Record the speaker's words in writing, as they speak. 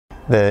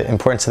The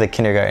importance of the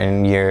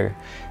kindergarten year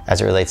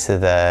as it relates to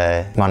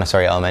the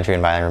Montessori elementary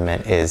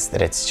environment is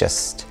that it's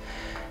just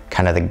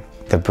kind of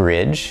the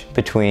bridge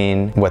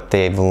between what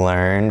they've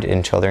learned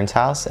in Children's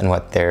House and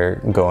what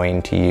they're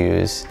going to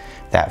use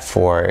that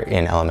for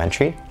in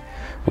elementary.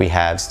 We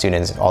have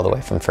students all the way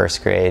from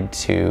 1st grade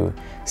to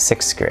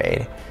 6th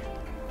grade.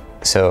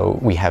 So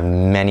we have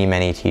many,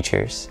 many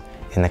teachers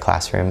in the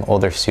classroom.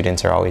 Older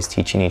students are always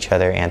teaching each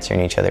other,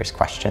 answering each other's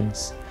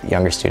questions.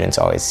 Younger students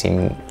always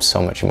seem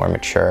so much more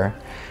mature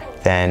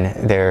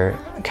than their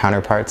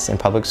counterparts in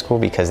public school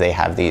because they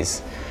have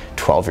these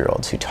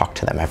 12-year-olds who talk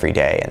to them every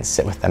day and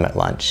sit with them at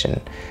lunch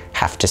and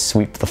have to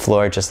sweep the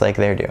floor just like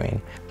they're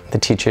doing. The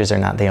teachers are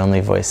not the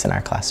only voice in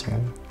our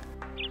classroom.